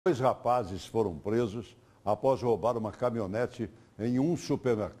Dois rapazes foram presos após roubar uma caminhonete em um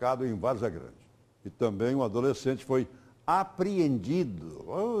supermercado em Várzea Grande. E também um adolescente foi apreendido.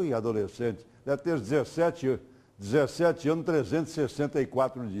 Oi, adolescente, deve ter 17 anos,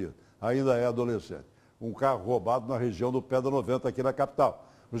 364 dias. Ainda é adolescente. Um carro roubado na região do Pé da 90, aqui na capital.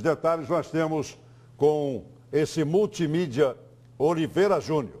 Os detalhes nós temos com esse multimídia Oliveira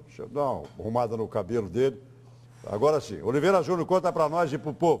Júnior. Deixa eu dar uma arrumada no cabelo dele. Agora sim. Oliveira Júnior, conta para nós e para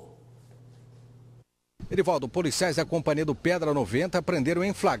o povo. Erivaldo, policiais da companhia do Pedra 90 prenderam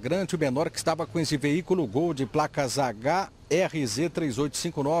em flagrante o menor que estava com esse veículo Gol de placas HRZ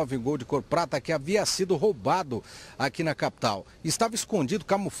 3859, Gol de cor prata, que havia sido roubado aqui na capital. Estava escondido,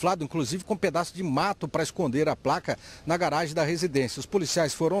 camuflado, inclusive com um pedaço de mato para esconder a placa na garagem da residência. Os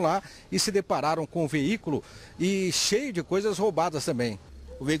policiais foram lá e se depararam com o veículo e cheio de coisas roubadas também.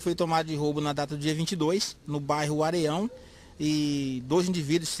 O veículo foi tomado de roubo na data do dia 22, no bairro Areião, e dois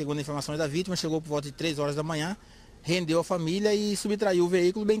indivíduos, segundo informações da vítima, chegou por volta de 3 horas da manhã, rendeu a família e subtraiu o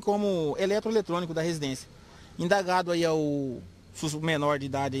veículo, bem como eletroeletrônico da residência. Indagado aí ao menor de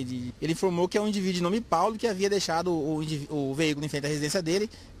idade, ele informou que é um indivíduo de nome Paulo que havia deixado o veículo em frente à residência dele,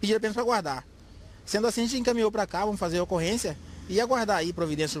 pediu apenas para guardar. Sendo assim, a gente encaminhou para cá, vamos fazer a ocorrência e aguardar aí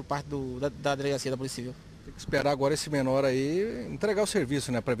providência por parte da delegacia da Polícia Civil. Tem que esperar agora esse menor aí entregar o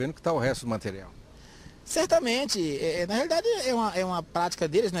serviço, né? Para ver no que está o resto do material. Certamente, na realidade é uma prática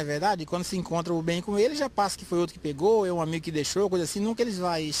deles, não é verdade? Quando se encontra o bem com ele, já passa que foi outro que pegou, é um amigo que deixou, coisa assim, nunca eles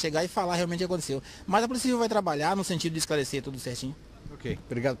vão chegar e falar realmente o que aconteceu. Mas a Polícia Civil vai trabalhar no sentido de esclarecer tudo certinho. Ok,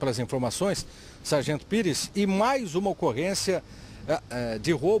 obrigado pelas informações, Sargento Pires. E mais uma ocorrência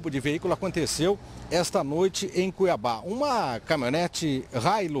de roubo de veículo aconteceu esta noite em Cuiabá. Uma caminhonete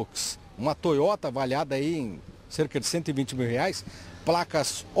Hilux, uma Toyota avaliada aí em cerca de R$120 mil,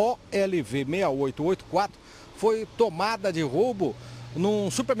 placas OLV 6884, foi tomada de roubo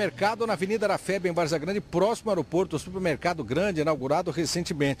num supermercado na Avenida da FEB, em Várzea Grande, próximo ao aeroporto, supermercado grande, inaugurado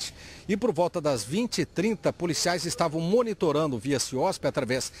recentemente. E por volta das 20h30, policiais estavam monitorando via CIOSP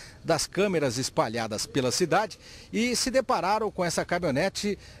através das câmeras espalhadas pela cidade e se depararam com essa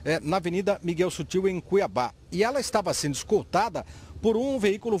caminhonete na Avenida Miguel Sutil, em Cuiabá. E ela estava sendo escoltada por um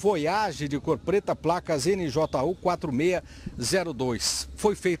veículo Voyage de cor preta, placas NJU 4602.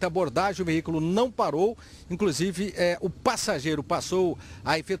 Foi feita a abordagem, o veículo não parou, inclusive o passageiro passou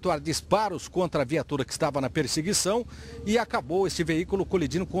a efetuar disparos contra a viatura que estava na perseguição e acabou esse veículo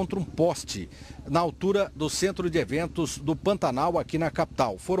colidindo contra um poste na altura do centro de eventos do Pantanal, aqui na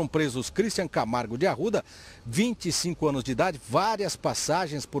capital. Foram presos Cristian Camargo de Arruda, 25 anos de idade, várias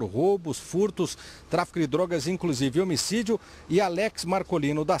passagens por roubos, furtos, tráfico de drogas, inclusive homicídio, e Alex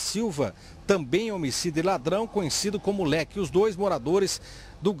Marcolino da Silva, também homicídio e ladrão, conhecido como Leque. Os dois moradores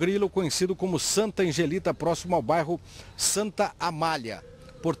do Grilo, conhecido como Santa Angelita, próximo ao bairro Santa Amália.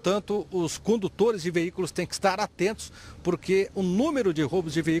 Portanto, os condutores de veículos têm que estar atentos, porque o número de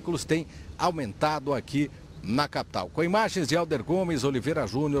roubos de veículos tem aumentado aqui na capital. Com imagens de Alder Gomes, Oliveira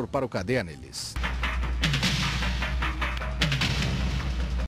Júnior para o Cadeia Neles.